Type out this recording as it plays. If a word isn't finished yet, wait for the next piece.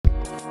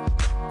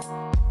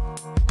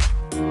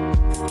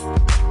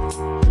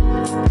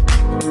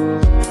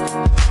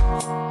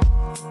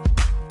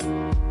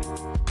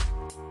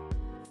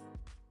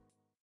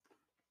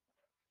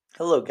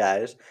Hello,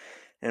 guys,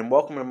 and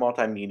welcome to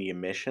Multimedia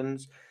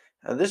Missions.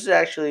 This is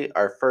actually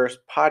our first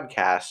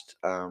podcast.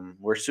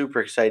 We're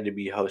super excited to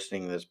be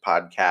hosting this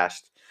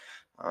podcast.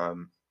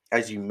 Um,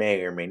 as you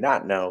may or may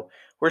not know,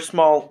 we're a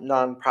small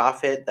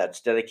nonprofit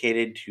that's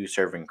dedicated to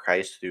serving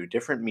Christ through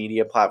different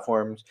media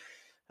platforms.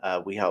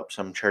 We help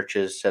some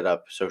churches set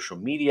up social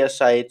media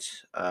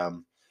sites.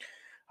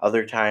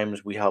 Other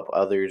times, we help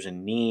others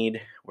in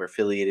need. We're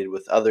affiliated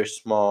with other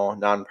small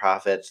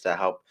nonprofits that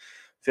help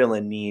fill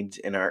in needs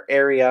in our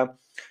area.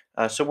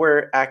 So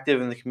we're active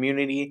in the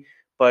community,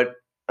 but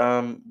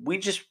we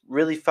just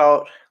really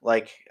felt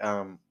like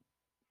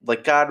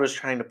God was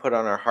trying to put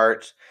on our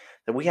hearts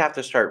that we have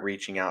to start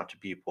reaching out to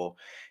people,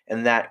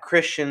 and that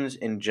Christians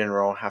in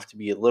general have to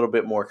be a little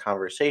bit more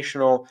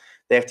conversational.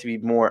 They have to be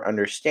more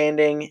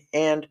understanding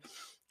and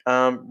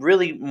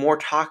really more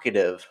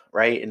talkative,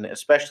 right? And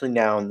especially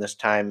now in this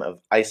time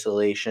of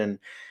isolation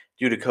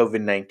due to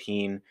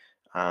COVID-19.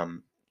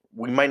 Um,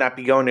 we might not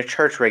be going to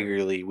church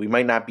regularly. We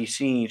might not be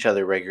seeing each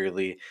other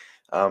regularly.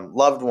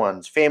 Loved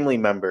ones, family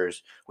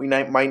members. We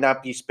might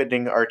not be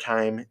spending our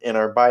time in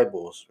our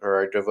Bibles or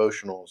our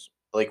devotionals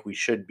like we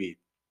should be.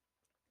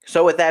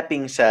 So, with that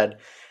being said,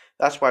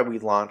 that's why we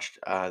launched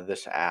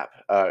this app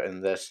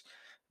and this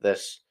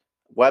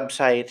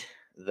website,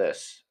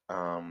 this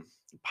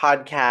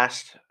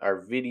podcast,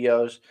 our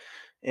videos,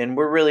 and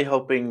we're really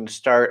hoping to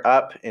start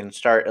up and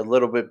start a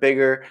little bit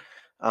bigger.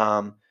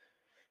 Um,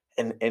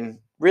 and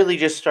really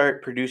just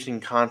start producing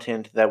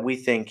content that we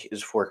think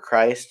is for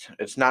Christ.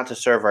 It's not to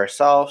serve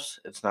ourselves,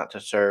 it's not to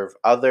serve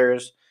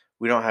others.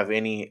 We don't have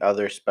any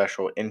other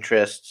special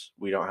interests.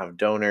 We don't have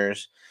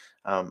donors.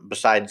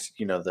 Besides,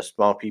 the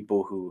small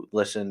people who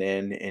listen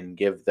in and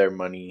give their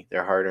money,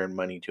 their hard-earned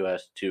money to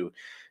us to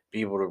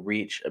be able to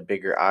reach a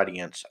bigger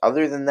audience.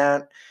 Other than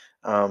that,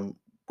 um,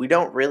 we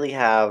don't really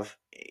have,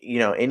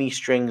 any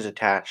strings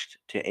attached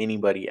to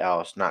anybody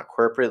else, not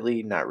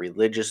corporately, not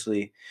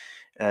religiously.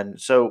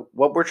 And so,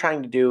 what we're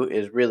trying to do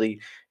is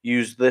really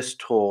use this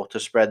tool to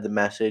spread the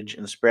message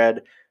and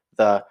spread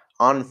the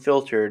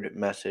unfiltered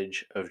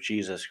message of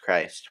Jesus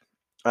Christ.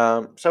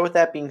 So, with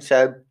that being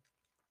said,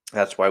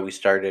 that's why we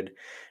started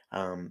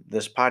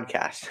this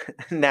podcast.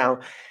 Now,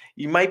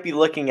 you might be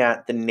looking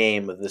at the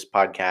name of this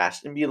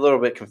podcast and be a little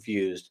bit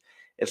confused.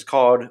 It's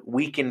called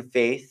Week in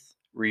Faith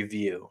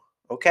Review.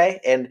 Okay.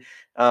 And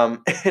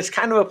it's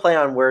kind of a play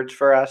on words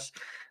for us.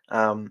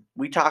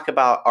 We talk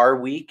about our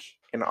week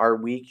and our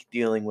week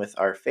dealing with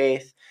our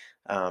faith,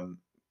 um,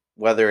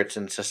 whether it's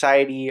in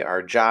society,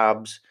 our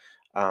jobs,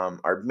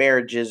 our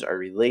marriages, our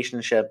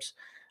relationships.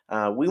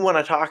 We want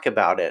to talk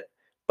about it,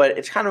 but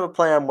it's kind of a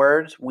play on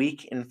words,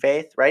 weak in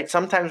faith, right?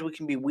 Sometimes we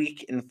can be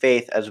weak in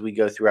faith as we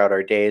go throughout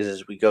our days,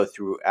 as we go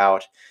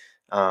throughout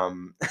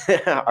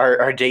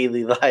our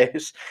daily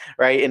lives,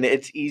 right? And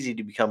it's easy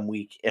to become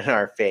weak in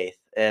our faith.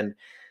 And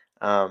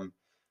um,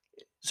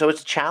 so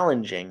it's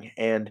challenging.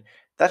 And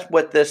that's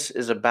what this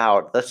is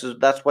about. That's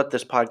what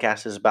this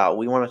podcast is about.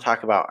 We want to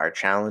talk about our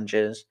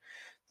challenges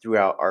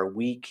throughout our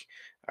week,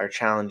 our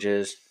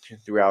challenges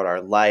throughout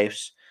our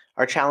lives,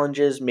 our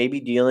challenges maybe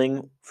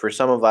dealing for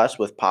some of us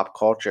with pop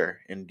culture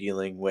and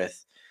dealing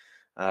with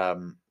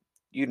um,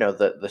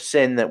 the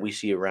sin that we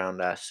see around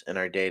us in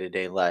our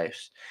day-to-day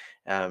lives.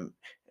 um,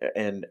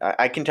 and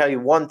I can tell you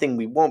one thing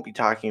we won't be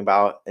talking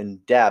about in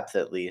depth,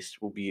 at least,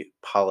 will be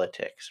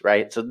politics,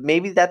 right? So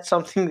maybe that's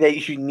something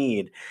that you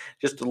need,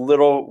 just a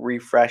little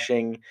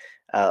refreshing,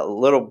 a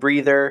little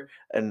breather,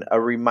 and a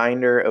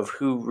reminder of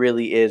who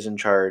really is in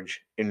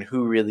charge and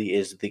who really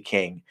is the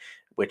king,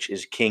 which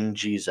is King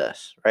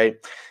Jesus, right?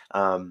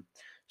 um,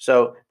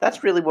 so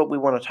that's really what we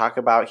want to talk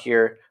about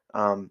here.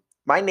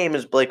 My name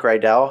is Blake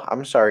Rydell.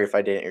 I'm sorry if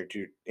I didn't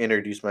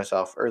introduce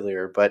myself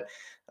earlier, but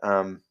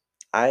um,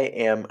 I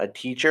am a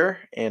teacher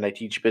and I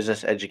teach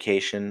business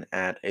education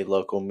at a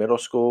local middle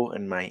school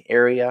in my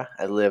area.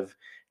 I live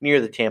near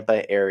the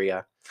Tampa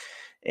area,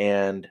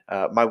 and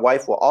my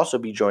wife will also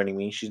be joining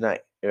me. She's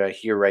not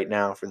here right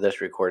now for this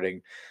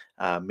recording,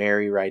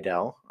 Mary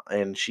Rydell,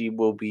 and she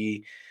will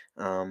be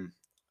um,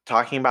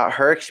 talking about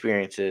her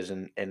experiences.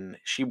 And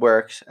she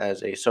works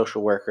as a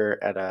social worker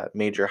at a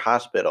major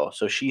hospital.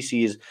 So she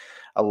sees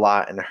a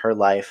lot in her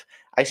life.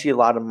 I see a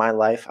lot in my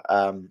life.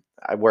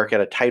 I work at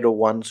a Title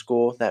One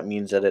school. That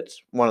means that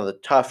it's one of the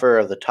tougher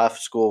of the tough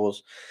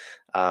schools.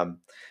 Um,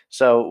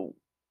 so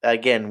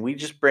again, we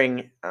just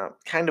bring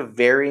kind of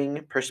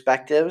varying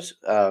perspectives.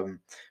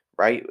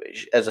 Right,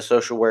 as a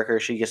social worker,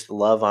 she gets to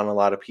love on a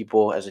lot of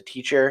people. As a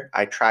teacher,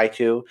 I try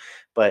to,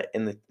 but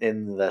in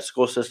the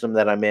school system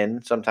that I'm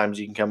in, sometimes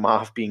you can come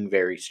off being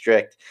very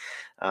strict.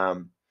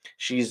 Um,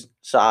 she's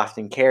soft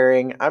and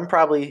caring. I'm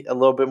probably a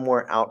little bit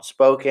more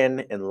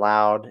outspoken and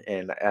loud,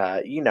 and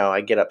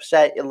I get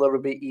upset a little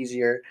bit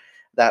easier,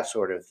 that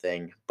sort of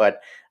thing.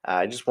 But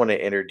I just want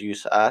to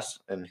introduce us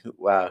and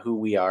who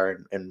we are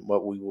and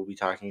what we will be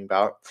talking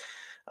about.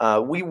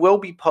 We will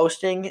be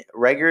posting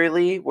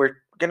regularly. We're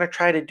going to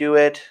try to do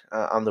it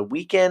on the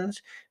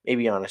weekends,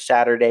 maybe on a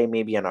Saturday,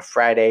 maybe on a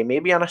Friday,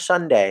 maybe on a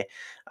Sunday.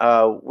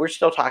 We're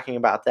still talking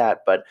about that,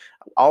 but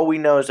all we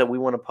know is that we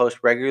want to post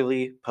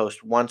regularly,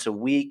 post once a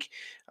week,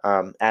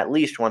 at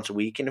least once a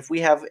week. And if we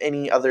have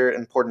any other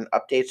important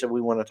updates that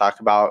we want to talk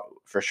about,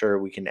 for sure,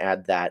 we can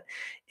add that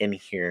in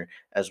here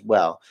as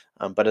well.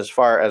 But as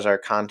far as our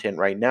content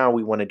right now,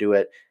 we want to do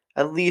it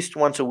at least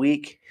once a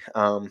week.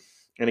 And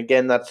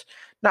again, that's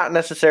not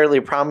necessarily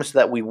a promise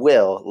that we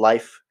will.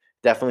 Life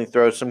definitely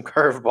throws some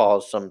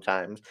curveballs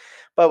sometimes.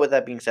 But with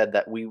that being said,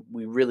 that we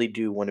really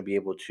do want to be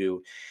able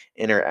to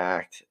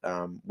interact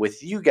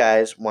with you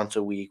guys once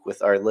a week,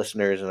 with our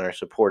listeners and our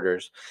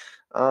supporters.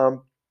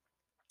 Um,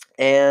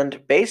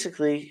 and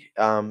basically,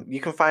 you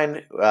can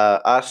find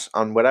us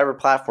on whatever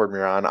platform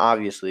you're on,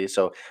 obviously.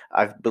 So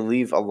I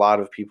believe a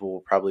lot of people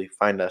will probably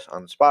find us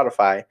on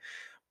Spotify.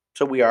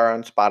 So we are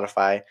on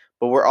Spotify,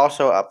 but we're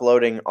also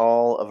uploading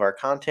all of our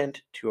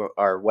content to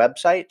our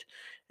website,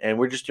 and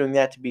we're just doing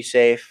that to be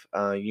safe.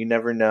 You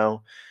never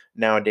know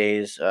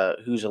nowadays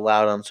who's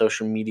allowed on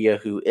social media,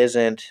 who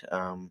isn't.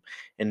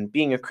 And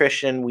being a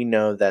Christian, we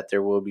know that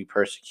there will be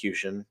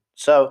persecution.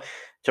 So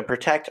to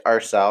protect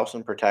ourselves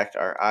and protect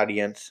our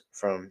audience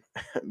from,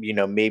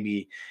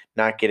 maybe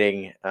not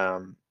getting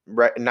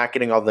not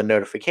getting all the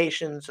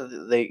notifications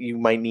that you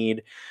might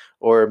need,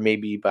 or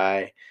maybe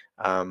by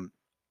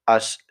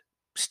us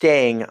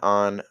staying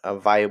on a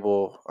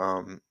viable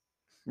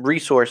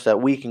resource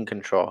that we can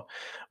control,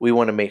 we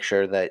want to make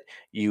sure that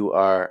you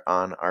are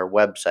on our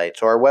website.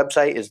 So our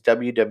website is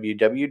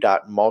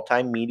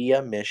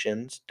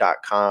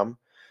www.multimediamissions.com,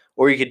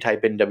 or you can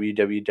type in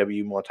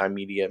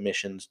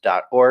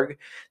www.multimediamissions.org.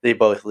 They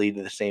both lead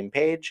to the same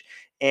page.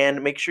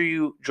 And make sure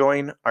you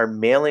join our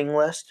mailing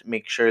list.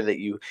 Make sure that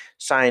you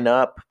sign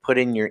up, put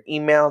in your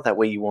email. That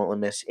way you won't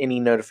miss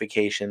any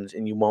notifications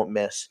and you won't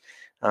miss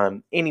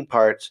any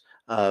parts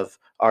of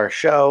our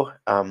show.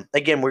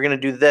 Again, we're going to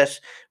do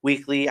this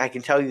weekly. I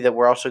can tell you that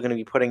we're also going to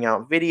be putting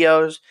out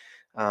videos.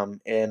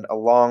 And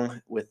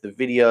along with the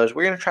videos,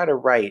 we're going to try to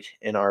write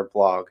in our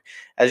blog.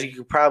 As you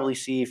can probably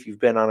see if you've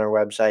been on our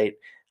website,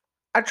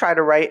 I try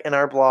to write in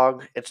our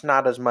blog. It's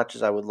not as much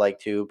as I would like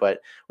to,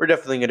 but we're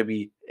definitely going to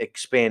be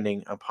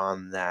expanding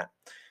upon that.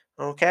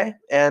 Okay,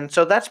 and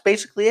so that's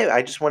basically it.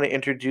 I just want to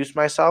introduce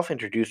myself,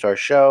 introduce our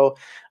show,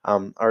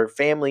 our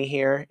family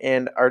here,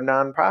 and our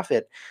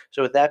nonprofit.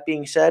 So, with that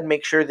being said,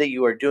 make sure that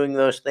you are doing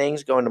those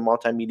things, going to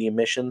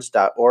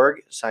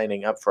multimediamissions.org,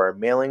 signing up for our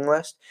mailing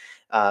list.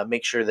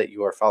 Make sure that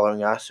you are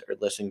following us or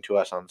listening to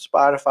us on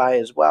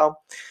Spotify as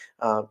well.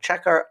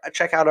 Check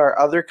out our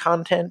other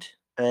content,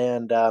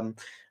 and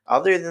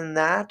other than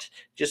that,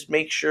 just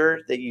make sure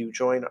that you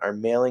join our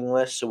mailing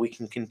list so we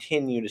can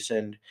continue to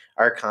send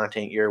our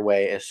content your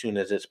way as soon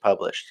as it's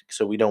published.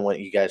 So we don't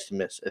want you guys to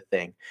miss a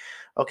thing.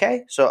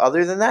 Okay, so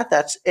other than that,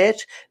 that's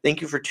it.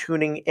 Thank you for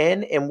tuning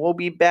in, and we'll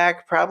be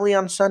back probably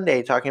on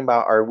Sunday talking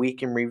about our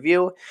week in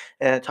review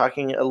and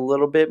talking a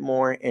little bit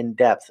more in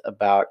depth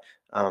about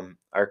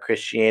our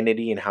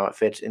Christianity and how it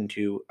fits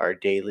into our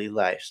daily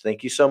lives.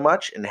 Thank you so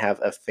much, and have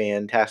a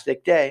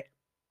fantastic day.